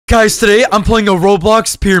Guys, today I'm playing a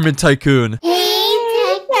Roblox Pyramid Tycoon. Hey,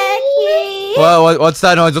 Techy. Well, what's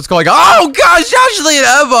that noise? What's going on? Oh gosh, Ashley and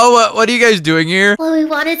Emma, what are you guys doing here? Well, we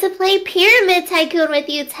wanted to play Pyramid Tycoon with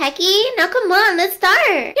you, Techy. Now come on, let's start.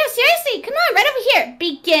 Yeah, seriously, come on, right over here.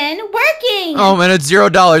 Begin working. Oh man, it's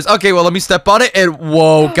 $0. Okay, well let me step on it and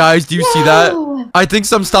whoa, guys, do you see that? I think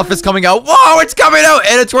some stuff is coming out. Whoa, it's coming out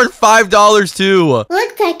and it's worth $5 too.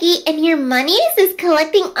 Look, Techy, and your monies is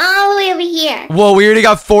collecting all the way over here. Whoa, we already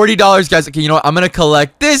got $40, guys. Okay, you know what? I'm gonna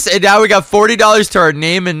collect this and now we got $40 to our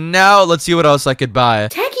name and now let's see what else I could buy.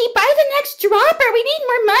 Techy, buy the next dropper. We need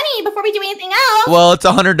more money before we do anything else. Well, it's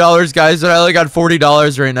 $100, guys, and I only got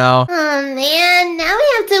 $40 right now. Oh man, now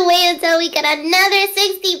we have to wait until we get another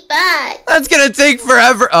 60 bucks. That's gonna take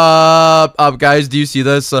forever. Guys, do you see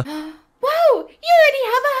this? Whoa, you already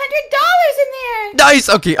have $100 in there. Nice.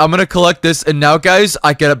 Okay, I'm gonna collect this, and now, guys,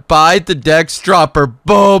 I can buy the next dropper.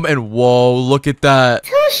 Boom, and whoa, look at that.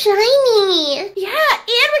 So shiny. Yeah,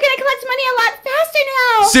 and we're gonna collect money a lot faster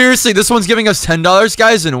now. Seriously, this one's giving us $10,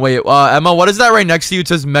 guys. And wait, Emma, what is that right next to you? It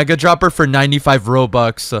says Mega Dropper for 95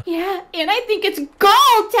 Robux. Yeah, and I think it's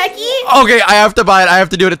gold, Techy. Okay, I have to buy it. I have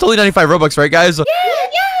to do it. It's only 95 Robux, right, guys? Yeah,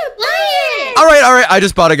 buy it. All right. I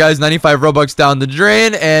just bought it, guys. 95 Robux down the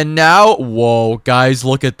drain, and now, whoa, guys,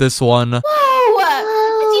 look at this one. Whoa,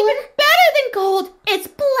 it's even better than gold. It's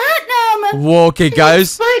platinum. Whoa, okay,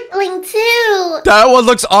 guys. Sparkling too. That one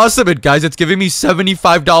looks awesome, and guys, it's giving me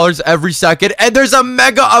 $75 every second, and there's a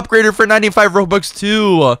mega upgrader for 95 Robux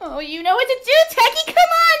too. Oh, you know what to do, Techy. Come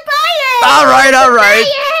on, buy it. All right. Buy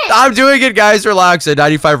it. I'm doing it, guys. Relax. At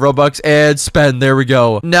 95 Robux and spend. There we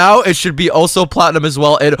go. Now it should be also platinum as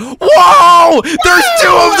well. And whoa, there's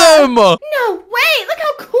two of them. No way. Look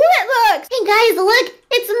how cool it looks. Hey guys, look,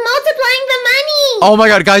 it's multiplying the money. Oh my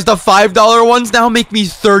god, guys, the $5 ones now make me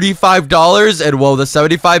 $35, and whoa, the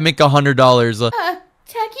 75 make $100. Techy,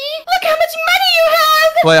 look how much money you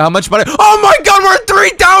have. Wait, how much money? Oh my god, we're at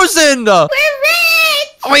 3,000. We're rich.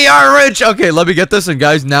 We are rich. Okay, let me get this. And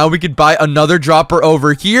guys, now we could buy another dropper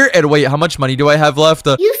over here. And wait, how much money do I have left?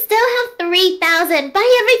 You still have 3,000.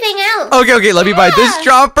 Buy everything else. Okay, let me buy this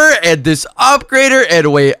dropper and this upgrader.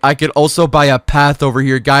 And wait, I could also buy a path over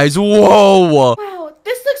here, guys. Whoa. Wow,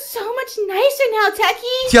 this looks so much nicer now, Techy.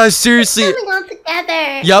 Yeah, seriously. It's coming all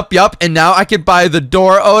together. Yup. And now I can buy the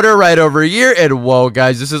door opener right over here. And whoa,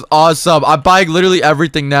 guys, this is awesome. I'm buying literally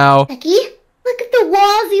everything now. Techy, look at the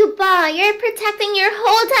walls you bought. You're protecting your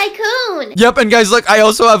whole tycoon. Yep, and guys, look, I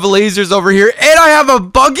also have lasers over here. And I have a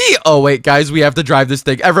buggy. Oh, wait, guys, we have to drive this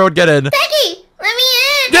thing. Everyone get in. Techy, let me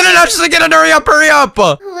in. Get in, Ashley, get in. Hurry up.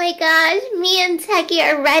 Oh my gosh, me and Techy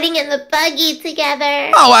are riding in the buggy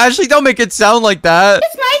together. Oh, Ashley, don't make it sound like that.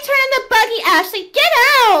 It's my turn in the buggy, Ashley. Get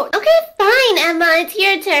out. Okay, fine, Emma. It's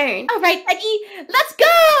your turn. All right, Techy, let's go.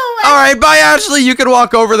 All right, bye, Ashley. You can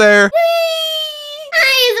walk over there.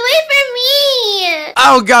 Guys, wait for me.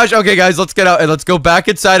 Oh, gosh. Okay, guys, let's get out and let's go back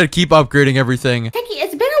inside and keep upgrading everything. Techy,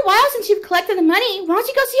 it's been a while since you've collected the money. Why don't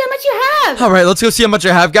you go see how much you have? All right, let's go see how much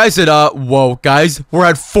I have, guys. And, whoa, guys, we're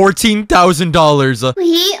at $14,000.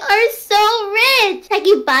 We are so rich.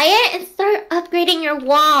 Techy, buy it and start upgrading your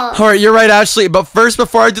wall. All right, you're right, Ashley. But first,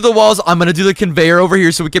 before I do the walls, I'm going to do the conveyor over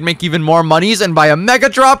here so we can make even more monies and buy a mega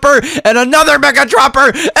dropper and another mega dropper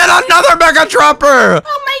and another mega dropper.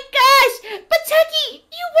 Oh my gosh! But Techy,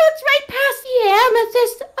 you walked right past the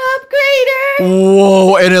amethyst upgrader.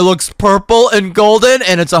 Whoa, and it looks purple and golden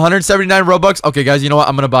and it's 179 Robux. Okay, guys, you know what?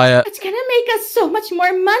 I'm going to buy it. It's gonna make us so much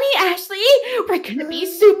more money, Ashley. We're gonna be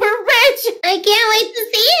super rich. I can't wait to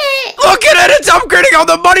see it. Look at it. It's upgrading all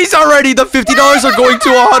the monies already. The $50 are going to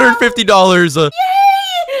 $150. Yay!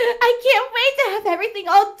 I can't wait to have everything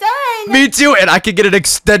all done. Me too, and I can get an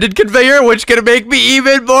extended conveyor, which can make me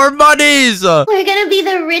even more monies. We're gonna be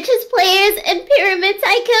the richest players in Pyramid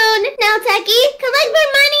Tycoon. Now, Techy, collect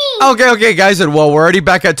more money. Okay, guys, and well, we're already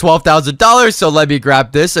back at $12,000, so let me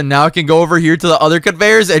grab this, and now I can go over here to the other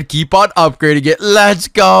conveyors and keep on upgrading it. Let's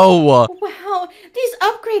go. Wow, these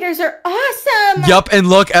upgraders are awesome. Yup, and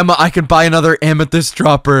look, Emma, I can buy another amethyst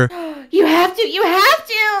dropper. You have to.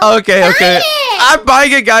 Okay. I'm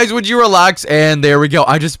buying it, guys. Would you relax? And there we go.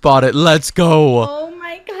 I just bought it. Let's go. Oh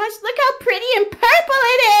my gosh, look how pretty and purple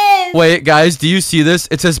it is. Wait, guys, do you see this?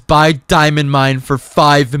 It says buy diamond mine for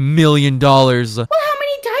 $5 million. Well, how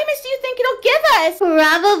many diamonds do you think it'll give us?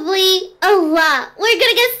 Probably a lot. We're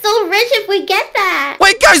gonna get so rich if we get that.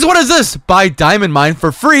 Wait, guys, what is this? Buy diamond mine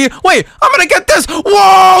for free. Wait, I'm gonna get this.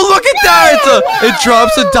 Whoa, look at that. It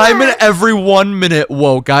drops a diamond every 1 minute.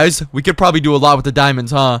 Whoa, guys, we could probably do a lot with the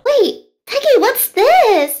diamonds, huh? Wait, Techy, what's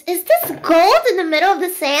this? Is this gold in the middle of the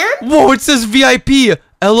sand? Whoa, it says VIP.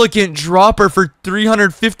 Elegant dropper for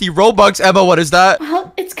 350 Robux. Emma, what is that?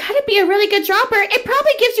 Well, it's kind might be a really good dropper. It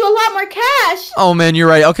probably gives you a lot more cash. Oh, man, you're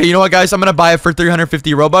right. Okay, you know what, guys? I'm going to buy it for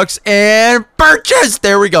 350 Robux and purchase.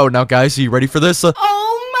 There we go. Now, guys, are you ready for this? Oh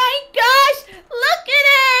my gosh. Look at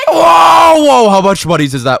it. Whoa, whoa. How much money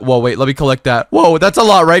is that? Whoa, wait. Let me collect that. Whoa, that's a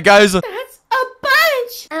lot, right, guys? That's a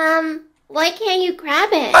bunch. Why can't you grab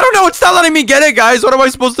it? I don't know. It's not letting me get it, guys. What am I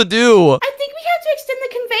supposed to do? I think we have to extend the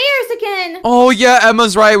conveyors again. Oh, yeah,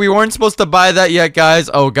 Emma's right. We weren't supposed to buy that yet, guys.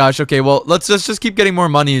 Oh, gosh. Okay, well, let's just keep getting more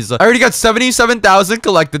monies. I already got 77,000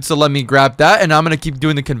 collected, so let me grab that, and I'm going to keep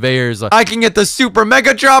doing the conveyors. I can get the super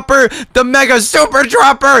mega dropper, the mega super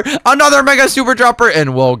dropper, another mega super dropper,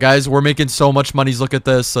 and whoa, guys, we're making so much money. Look at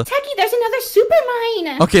this. Techy, there's another super mine.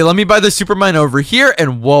 Okay, let me buy the super mine over here,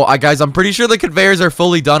 and whoa, guys, I'm pretty sure the conveyors are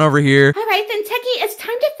fully done over here. All right, then, Techy, it's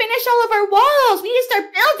time to finish all of our walls. We need to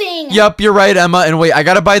start building. Yep, you're right, Emma. And wait, I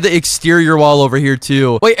gotta buy the exterior wall over here,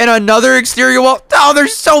 too. Wait, and another exterior wall? Oh,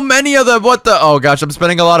 there's so many of them. What the? Oh, gosh, I'm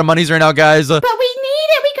spending a lot of monies right now, guys. But we need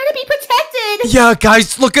it. We gotta be protected. Yeah,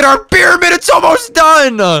 guys, look at our pyramid. It's almost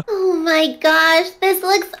done. Oh my gosh, this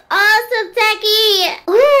looks awesome, Techy.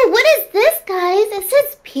 Ooh, what is this, guys? It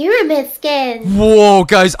says pyramid skin. Whoa,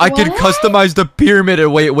 guys, I can What? customize the pyramid.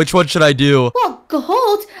 And wait, which one should I do? Well,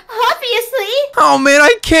 gold, obviously. Oh, man,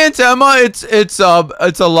 I can't, Emma. It's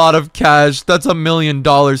a lot of cash. That's $1 million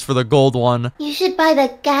for the gold one. You should buy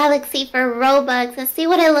the galaxy for Robux and see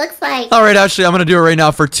what it looks like. All right, Ashley, I'm going to do it right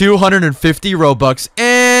now for 250 Robux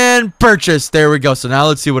and purchase. There we go. So now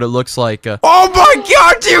let's see what it looks like. Oh my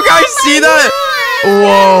God, do you guys see that?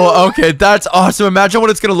 Whoa, okay, that's awesome. Imagine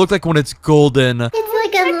what it's going to look like when it's golden. It's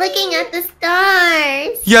like I'm looking at the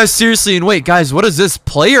stars. Yeah, seriously. And wait, guys, what is this?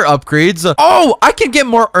 Player upgrades. Oh, I can get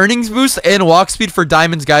more earnings boost and walk speed for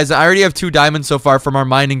diamonds, guys. I already have 2 diamonds so far from our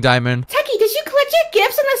mining diamond. Techy, did you collect your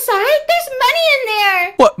gifts on the side? There's money in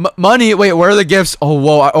there. What? Money? Wait, where are the gifts? Oh,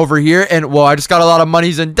 whoa, over here. And whoa, I just got a lot of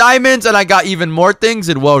monies and diamonds, and I got even more things.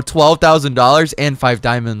 And whoa, $12,000 and 5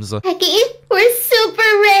 diamonds. Techy, we're super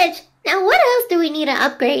rich. Now, what else do we need to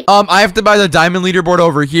upgrade? I have to buy the diamond leaderboard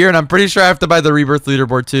over here, and I'm pretty sure I have to buy the rebirth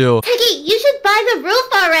leaderboard too. Techy, you should buy the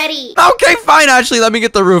roof already. Okay, fine, Ashley. Let me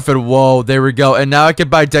get the roof, and whoa, there we go. And now I can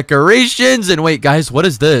buy decorations. And wait, guys, what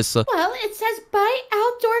is this? Well, it says buy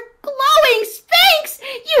outdoor glowing sphinx.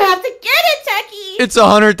 You have to get it, Techy. It's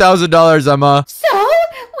 $100,000, Emma. So,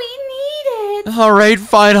 we need it. All right,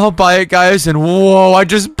 fine, I'll buy it, guys. And whoa, I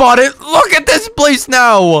just bought it. Look at this place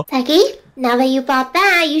now. Techy, now that you bought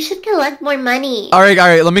that, you should collect more money. All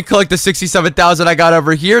right, let me collect the 67,000 I got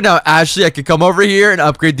over here. Now, Ashley, I can come over here and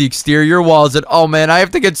upgrade the exterior walls. And oh man, I have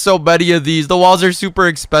to get so many of these. The walls are super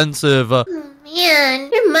expensive. Oh, man,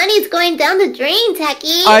 your money's going down the drain,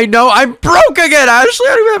 Techy. I know, I'm broke again, Ashley.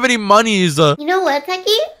 I don't even have any monies. You know what,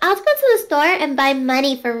 Techy? I'll go to the store and buy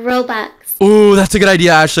money for Robux. Ooh, that's a good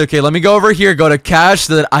idea, Ashley. Okay, let me go over here, go to cash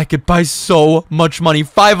so that I could buy so much money.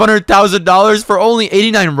 $500,000 for only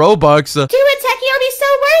 89 Robux. Do it, Techy. It'll be so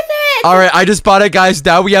worth it. All right, I just bought it, guys.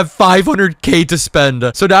 Now we have 500K to spend.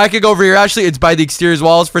 So now I can go over here, Ashley. It's buy the exterior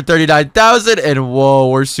walls for 39,000. And whoa,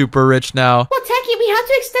 we're super rich now. Well, Techy, we have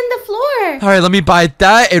to extend the floor. All right, let me buy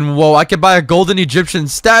that. And whoa, I can buy a golden Egyptian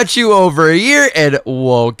statue over here. And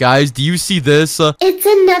whoa, guys, do you see this? It's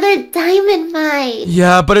another diamond mine.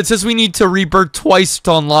 Yeah, but it says we need to rebirth twice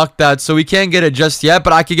to unlock that, so we can't get it just yet,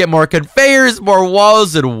 but I can get more conveyors, more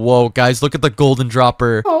walls, and whoa, guys, look at the golden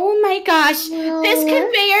dropper. Oh my gosh, this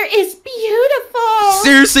conveyor is beautiful.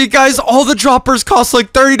 Seriously, guys, all the droppers cost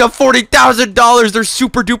like $30,000 to $40,000. They're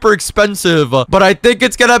super duper expensive, but I think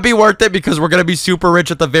it's gonna be worth it because we're gonna be super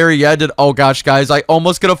rich at the very end. And oh gosh, guys, I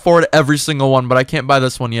almost could afford every single one, but I can't buy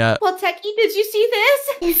this one yet. Well, Techy, did you see this?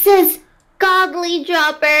 It says goggly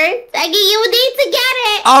dropper. Techy, you need to get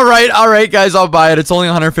it. All right, guys, I'll buy it. It's only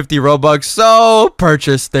 150 Robux, so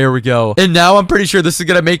purchase. There we go. And now I'm pretty sure this is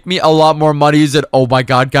gonna make me a lot more monies. And oh my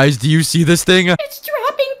god, guys, do you see this thing? It's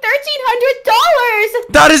dropping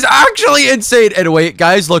 $1,300. That is actually insane. And wait,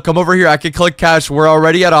 guys, look, come over here. I can click cash. We're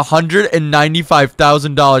already at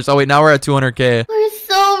 $195,000. Oh wait, now we're at 200K. We're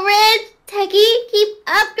so rich. Techy, keep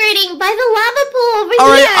upgrading. Buy the lava pool over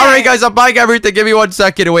All here. right, guys, I'm buying everything. Give me 1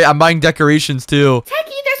 second. Wait, I'm buying decorations too.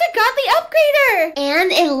 Techy, there's a godly upgrader. And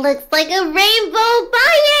it looks like a rainbow.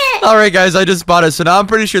 Buy it. All right, guys, I just bought it. So now I'm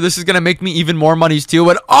pretty sure this is going to make me even more monies too.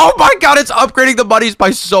 And oh my god, it's upgrading the monies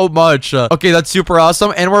by so much. Okay, that's super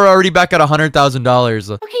awesome. And we're already back at $100,000.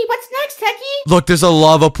 Okay, what's next, Techy? Look, there's a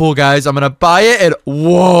lava pool, guys. I'm going to buy it. And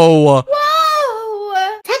whoa.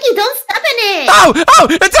 Whoa. Techy, don't step in it. Oh,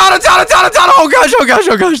 it's on. Oh gosh.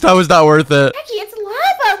 That was not worth it. Techy, it's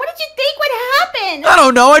lava. What did you think would happen? I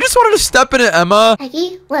don't know. I just wanted to step in it, Emma.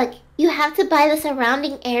 Techy, look. you have to buy the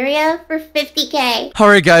surrounding area for 50K. All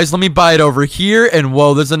right, guys, let me buy it over here. And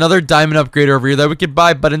whoa, there's another diamond upgrade over here that we could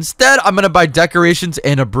buy. But instead, I'm going to buy decorations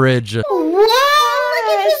and a bridge. Whoa, look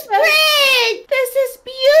at this bridge. This is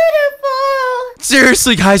beautiful.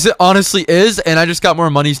 Seriously, guys, it honestly is. And I just got more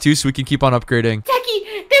monies, too, so we can keep on upgrading. Techy,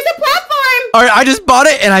 there's a platform. All right, I just bought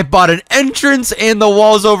it, and I bought an entrance and the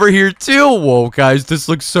walls over here, too. Whoa, guys, this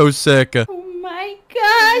looks so sick. Oh my gosh,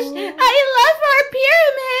 I love our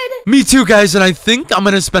pyramid. Me too, guys, and I think I'm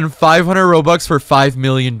going to spend 500 Robux for $5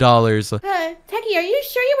 million. Techy, are you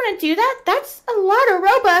sure you want to do that? That's a lot of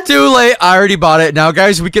Robux. Too late. I already bought it. Now,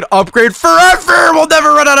 guys, we can upgrade forever. We'll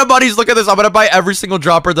never run out of monies. Look at this. I'm going to buy every single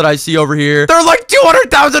dropper that I see over here. They're like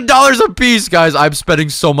 $200,000 a piece, guys. I'm spending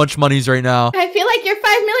so much monies right now. I feel like your 5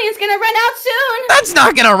 million is going to run out soon. That's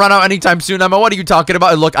not going to run out anytime soon, Emma. What are you talking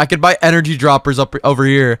about? And look, I could buy energy droppers up over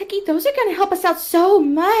here. Techy, those are going to help us out so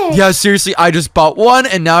much. Yeah, seriously, I just bought one,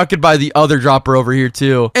 and now I could buy the other dropper over here,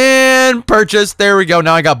 too. And purchase. There we go.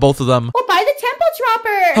 Now I got both of them. We'll buy the temple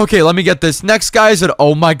dropper. Okay, let me get this next, guys. And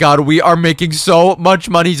oh my god, we are making so much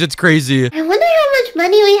money. It's crazy. I wonder how much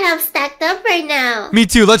money we have stacked up right now. Me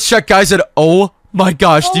too. Let's check, guys. And oh my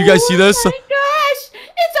gosh, do you guys see this? Oh my gosh,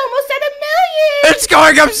 it's almost at 1 million. It's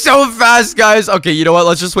going up so fast, guys. Okay, you know what?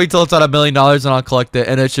 Let's just wait till it's at $1 million and I'll collect it.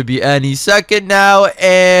 And it should be any second now.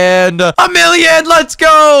 And $1 million. Let's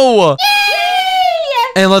go.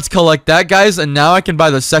 Yay! And let's collect that, guys. And now I can buy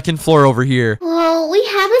the second floor over here. Whoa, we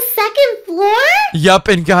have a second floor? Yep,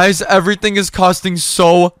 and guys, everything is costing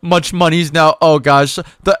so much monies now. Oh gosh,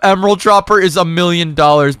 the emerald dropper is $1 million,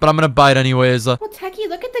 but I'm gonna buy it anyways. Well, Techy,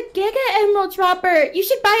 look at the Giga Emerald dropper. You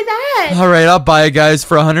should buy that. All right, I'll buy it, guys,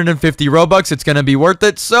 for 150 Robux. It's gonna be worth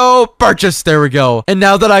it. So purchase. There we go. And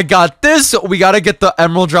now that I got this, we gotta get the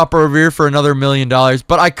emerald dropper over here for another $1 million.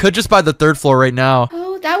 But I could just buy the third floor right now.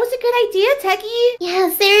 Oh, that was a good idea, Techy. Yeah,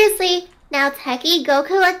 seriously. Now, Techy, go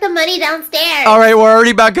collect the money downstairs. All right, we're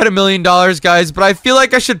already back at $1 million, guys. But I feel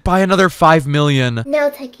like I should buy another 5 million. No,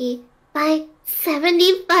 Techy. Buy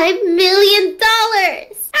 $75 million.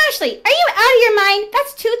 Ashley, are you out of your mind?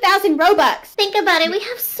 That's 2,000 Robux. Think about it. We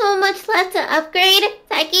have so much left to upgrade.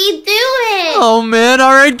 Techy, do it. Oh, man.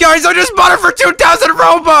 All right, guys. I just bought it for 2,000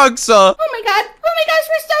 Robux. Oh my god. Oh my gosh,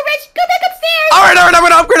 we're so rich. Go back upstairs. All right. I'm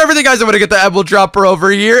going to upgrade everything, guys. I'm going to get the emerald dropper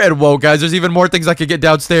over here. And whoa, guys, there's even more things I could get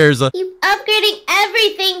downstairs. Keep upgrading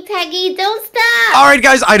everything, Techy. Don't stop. All right,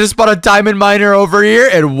 guys. I just bought a diamond miner over here.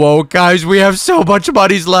 And whoa, guys, we have so much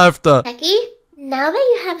monies left. Techy, now that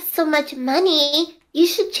you have so much money, you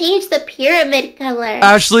should change the pyramid color.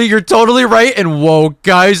 Ashley, you're totally right. And whoa,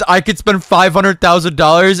 guys, I could spend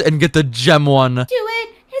 $500,000 and get the gem one. Do it.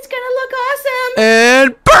 It's gonna look awesome.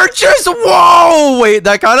 And purchase. Whoa, wait,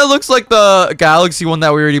 that kind of looks like the galaxy one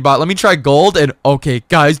that we already bought. Let me try gold. And okay,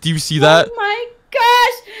 guys, do you see that? Oh my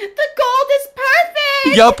gosh, the gold is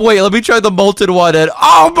perfect. Yup, wait, let me try the molten one. And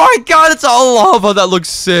oh my god, it's all lava. That looks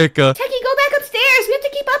sick. Techy, go back upstairs. We have to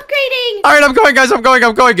keep upgrading. All right, I'm going, guys. I'm going.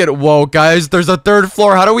 And whoa, guys, there's a third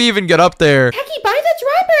floor. How do we even get up there? Techy, buy the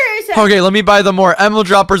droppers. Okay, let me buy the more emerald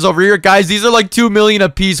droppers over here. Guys, these are like 2 million a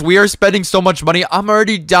piece. We are spending so much money. I'm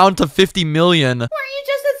already down to 50 million. Weren't you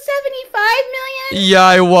just at 75 million? Yeah,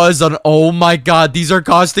 I was. And oh my god, these are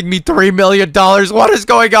costing me $3 million. What is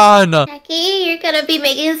going on? Techy, you're gonna be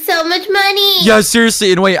making so much money. Yeah,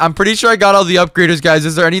 seriously. And wait, I'm pretty sure I got all the upgraders, guys.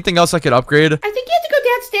 Is there anything else I could upgrade? I think you have to go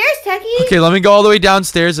downstairs, Techy. Okay, let me go all the way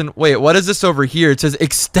downstairs. And wait, what is this over here? It says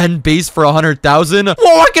extend base for 100,000.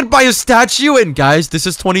 Whoa, I can buy a statue. And guys, this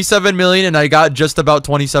is 27 million, and I got just about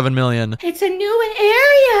 27 million. It's a new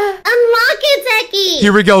area. Unlock it, Techy.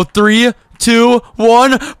 Here we go. 3, 2,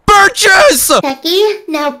 1. Purchase! Techy,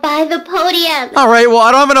 now buy the podium. All right, well,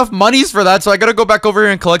 I don't have enough monies for that, so I gotta go back over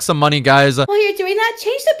here and collect some money, guys. While you're doing that,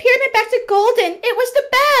 change the pyramid back to golden. It was the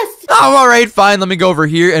best. Oh, all right, fine. Let me go over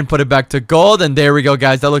here and put it back to gold, and there we go,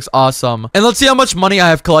 guys. That looks awesome. And let's see how much money I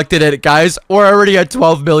have collected it, guys. We're already at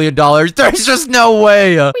 $12 million. There's just no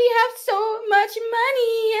way. We have so much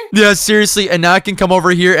money. Yeah, seriously. And now I can come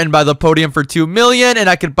over here and buy the podium for 2 million, and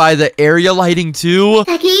I could buy the area lighting too.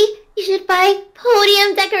 Techy, you should buy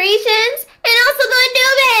podium decorations and also the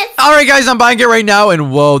Anubis. All right, guys, I'm buying it right now.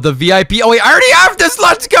 And whoa, the VIP. Oh, wait, I already have this.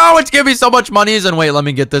 Let's go. It's giving me so much monies. And wait, let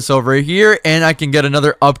me get this over here. And I can get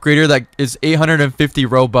another upgrader that is 850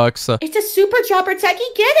 Robux. It's a super dropper, Techy.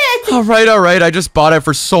 Get it. All right. I just bought it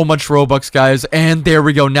for so much Robux, guys. And there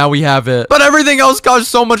we go. Now we have it. But everything else costs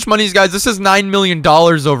so much money, guys. This is $9 million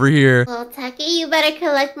over here. Well, Techy, you better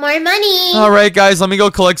collect more money. All right, guys, let me go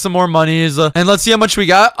collect some more monies. And let's see how much we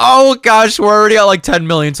got. Oh, gosh, we're already at like 10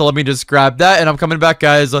 million. So let me just grab that, and I'm coming back,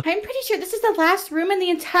 guys. I'm pretty sure this is the last room in the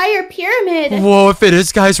entire pyramid. Whoa, if it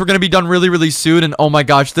is, guys, we're gonna be done really, really soon. And oh my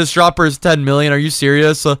gosh, this dropper is 10 million. Are you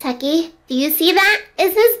serious? Techy, do you see that?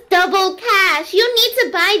 It says double cash. You need to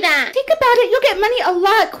buy that. Think about it. You'll get money a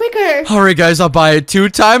lot quicker. All right, guys, I'll buy it 2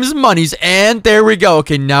 times monies. And there we go.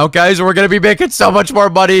 Okay, now, guys, we're gonna be making so much more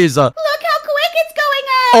monies. Look how quick it's going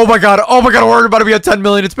up. Oh my god, we're about to be at 10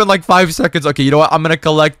 million. It's been like 5 seconds. Okay, you know what? I'm gonna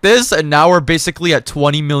collect this, and now we're basically at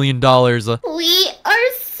 $20 million. We are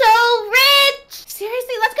so rich.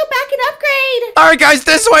 Seriously, let's go back and upgrade. All right, guys,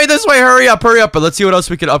 this way. Hurry up. But let's see what else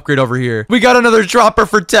we can upgrade over here. We got another dropper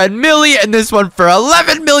for 10 million, and this one for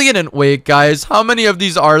 11 million. And wait, guys, how many of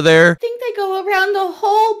these are there? I think they go around the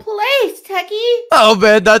whole place, Techy. Oh,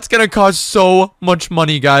 man, that's gonna cost so much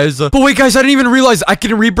money, guys. But wait, guys, I didn't even realize I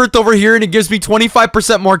can rebirth over here, and it gives me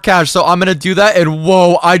 25% more cash. So I'm gonna do that, and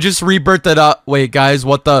whoa, I just rebirthed it up. Wait, guys,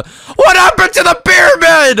 what happened to the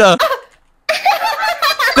pyramid?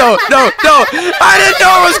 No. I didn't know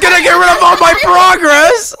I was gonna get rid of all my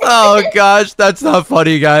progress. Oh, gosh, that's not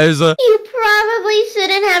funny, guys. You probably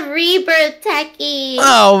shouldn't have rebirth, Techy.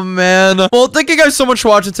 Oh, man. Well, thank you guys so much for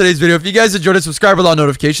watching today's video. If you guys enjoyed it, subscribe with all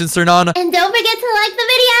notifications turned on. And don't forget to like the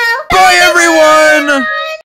video.